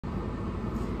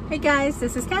Hey guys,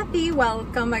 this is Kathy.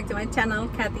 Welcome back to my channel,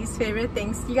 Kathy's Favorite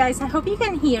Things. You guys, I hope you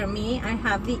can hear me. I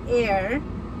have the air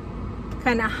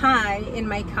kind of high in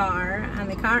my car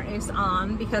and the car is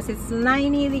on because it's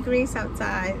 90 degrees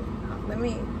outside. Let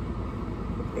me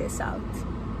put this out.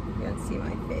 You can see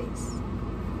my face.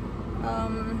 Or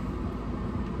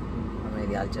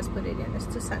maybe I'll just put it in. It's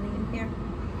too sunny in here.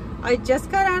 I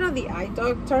just got out of the eye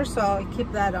doctor, so I'll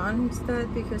keep that on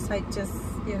instead because I just,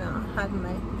 you know, had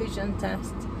my vision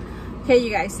test. Okay,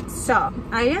 you guys, so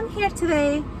I am here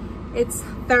today. It's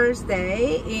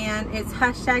Thursday and it's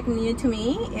hashtag new to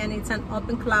me, and it's an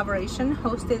open collaboration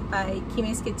hosted by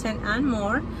Kimmy's Kitchen and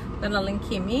More. I'm gonna link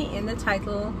Kimmy in the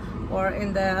title or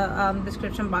in the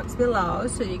description box below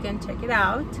so you can check it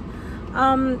out.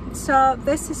 So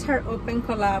this is her open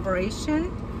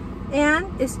collaboration,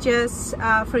 and it's just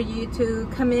for you to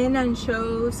come in and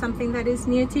show something that is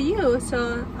new to you.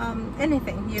 So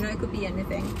anything, you know, it could be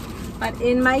anything, but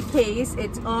in my case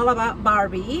it's all about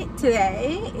Barbie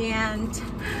today, and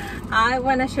I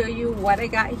want to show you what I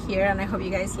got here, and I hope you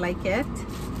guys like it.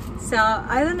 So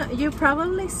I don't know, you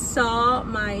probably saw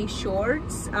my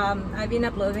shorts. I've been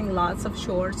uploading lots of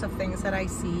shorts of things that I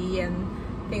see and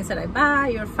things that I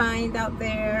buy or find out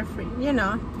there for, you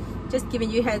know, just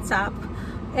giving you heads up.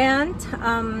 And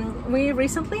we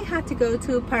recently had to go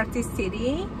to Party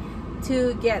City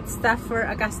to get stuff for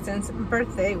Augustine's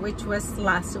birthday, which was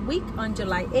last week on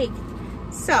July 8th.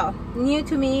 So new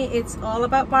to me, it's all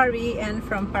about Barbie and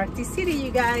from Party City, you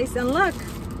guys. And look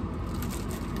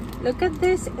at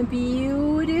this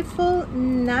beautiful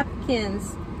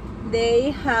napkins.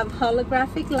 They have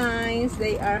holographic lines,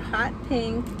 they are hot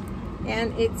pink,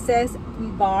 and it says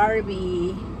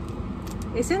Barbie.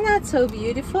 Isn't that so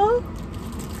beautiful?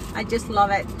 I just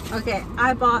love it. Okay,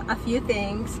 I bought a few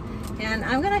things and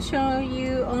I'm gonna show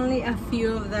you only a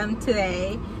few of them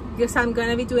today because I'm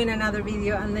gonna be doing another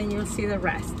video and then you'll see the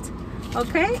rest.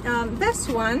 Okay, this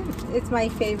one, it's my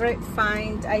favorite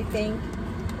find. I think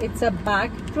it's a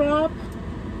backdrop,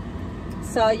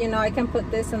 so you know I can put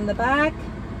this in the back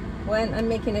when I'm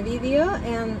making a video.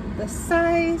 And the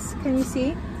size, can you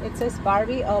see? It says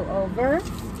Barbie all over.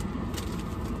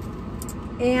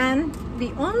 And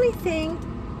the only thing,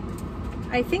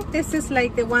 I think this is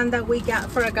like the one that we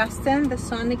got for Augustine, the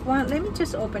Sonic one. Let me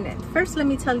just open it. First, let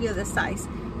me tell you the size.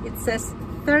 It says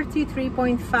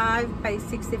 33.5 by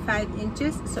 65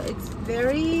 inches. So it's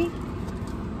very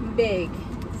big.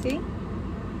 See?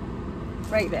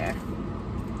 Right there.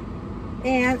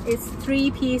 And it's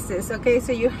 3 pieces. Okay,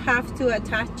 so you have to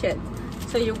attach it.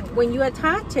 So when you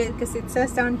attach it, because it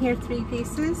says down here 3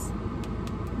 pieces,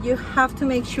 you have to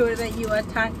make sure that you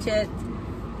attach it.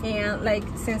 And like,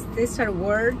 since these are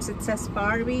words, it says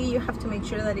Barbie, you have to make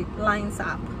sure that it lines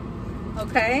up.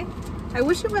 Okay, I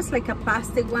wish it was like a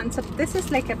plastic one. So this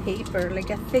is like a paper, like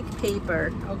a thick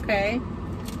paper. Okay,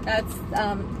 that's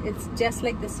it's just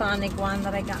like the Sonic one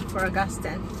that I got for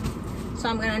Augustine. So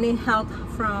I'm gonna need help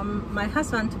from my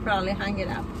husband to probably hang it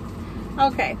up.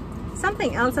 Okay,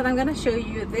 something else that I'm gonna show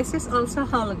you, this is also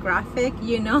holographic.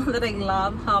 You know that I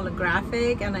love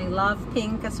holographic and I love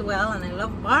pink as well, and I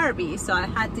love Barbie, so I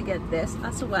had to get this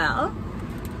as well.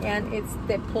 And it's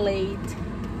the plate,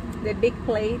 the big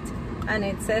plate, and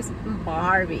it says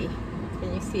Barbie.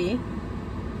 Can you see?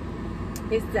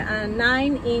 It's the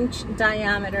 9-inch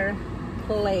diameter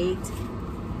plate,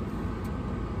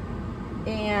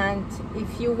 and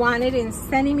if you want it in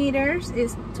centimeters,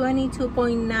 it's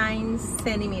 22.9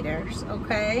 centimeters.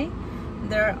 Okay,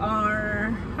 there are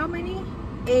how many?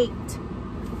 8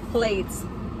 plates.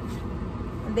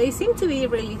 They seem to be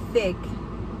really thick.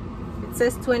 It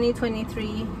says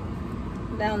 2023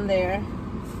 down there,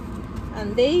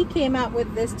 and they came out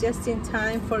with this just in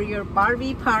time for your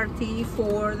Barbie party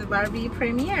for the Barbie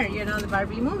premiere, you know, the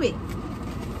Barbie movie.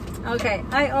 Okay,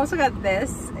 I also got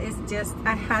this. It's just,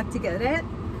 I had to get it,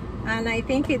 and I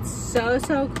think it's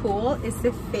so cool. It's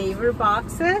the favor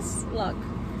boxes, look,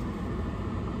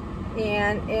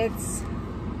 and it's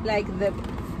like the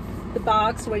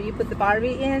box where you put the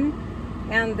Barbie in,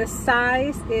 and the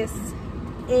size is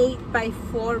 8 by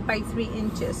 4 by 3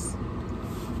 inches.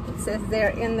 It says there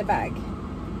in the bag.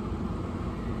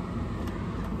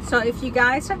 So if you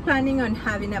guys are planning on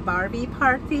having a Barbie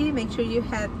party, make sure you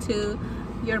head to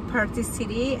your Party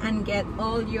City and get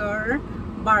all your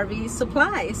Barbie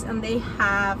supplies, and they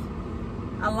have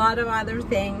a lot of other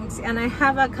things, and I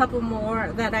have a couple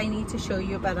more that I need to show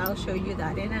you, but I'll show you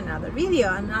that in another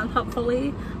video, and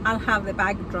hopefully I'll have the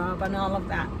backdrop and all of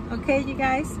that. Okay, you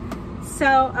guys,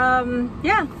 so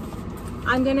yeah,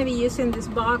 I'm gonna be using these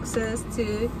boxes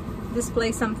to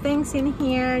display some things in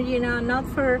here, you know, not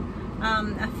for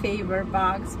a favor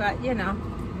box, but you know,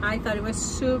 I thought it was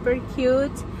super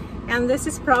cute, and this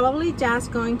is probably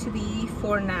just going to be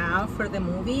for now for the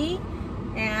movie,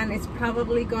 and it's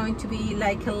probably going to be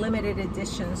like a limited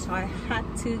edition, so I had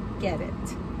to get it.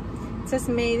 It says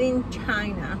made in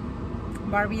China,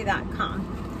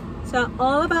 Barbie.com. So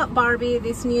all about Barbie,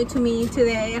 this new to me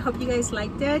today. I hope you guys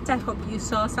liked it. I hope you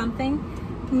saw something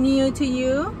new to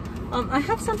you. I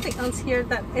have something else here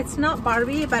that it's not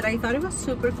Barbie, but I thought it was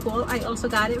super cool. I also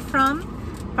got it from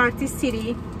Party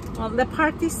City. Well, the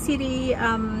Party City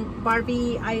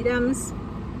Barbie items,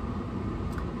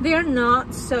 they're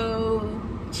not so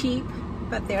cheap,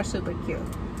 but they're super cute.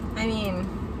 I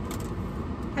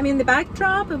mean the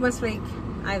backdrop, it was like,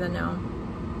 I don't know,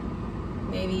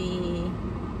 maybe,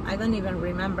 I don't even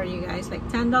remember, you guys, like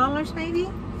 $10 maybe,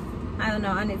 I don't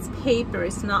know. And it's paper,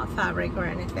 it's not fabric or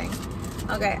anything.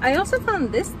 Okay, I also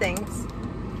found these things.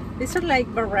 These are like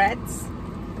barrettes,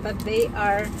 but they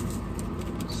are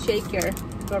shaker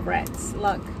barrettes,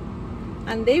 look.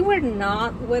 And they were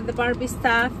not with the Barbie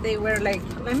stuff. They were like,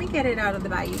 let me get it out of the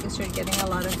bag because you're getting a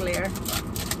lot of glare.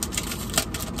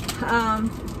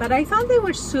 But I thought they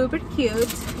were super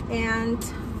cute, and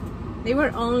they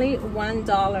were only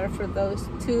 $1 for those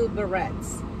 2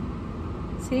 barrettes.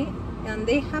 See? And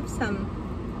they have some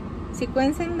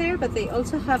sequins in there, but they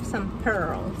also have some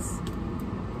pearls,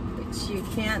 which you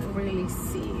can't really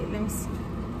see. Let me see.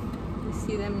 You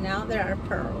see them now? There are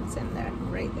pearls in there,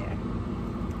 right there.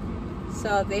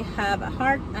 So they have a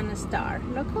heart and a star.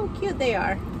 Look how cute they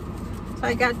are. So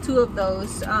I got 2 of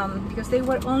those because they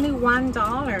were only $1.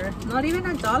 Not even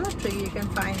a Dollar Tree you can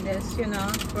find this, you know,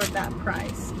 for that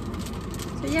price.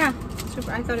 So yeah,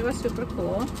 I thought it was super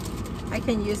cool. I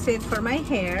can use it for my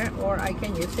hair, or I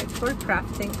can use it for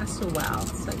crafting as well.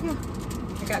 So yeah,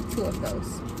 I got 2 of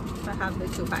those. I have the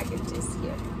 2 packages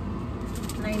here.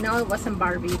 And I know it wasn't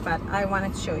Barbie, but I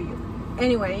wanted to show you.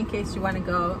 Anyway, in case you want to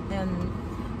go and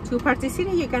to Party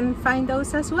City, you can find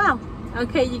those as well.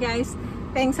 Okay, you guys,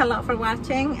 thanks a lot for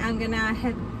watching. I'm gonna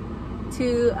head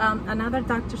to another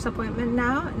doctor's appointment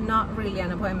now. Not really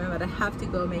an appointment, but I have to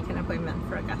go make an appointment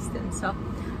for Augustine. So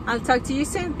I'll talk to you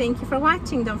soon. Thank you for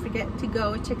watching. Don't forget to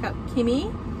go check out Kimmy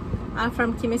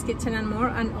from Kimmy's Kitchen and More,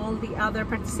 and all the other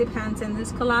participants in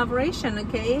this collaboration.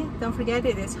 Okay, don't forget,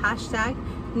 it is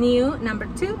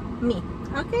 #new2me.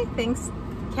 Okay, thanks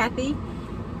Kathy.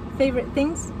 Favorite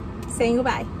things, saying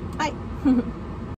goodbye. Bye.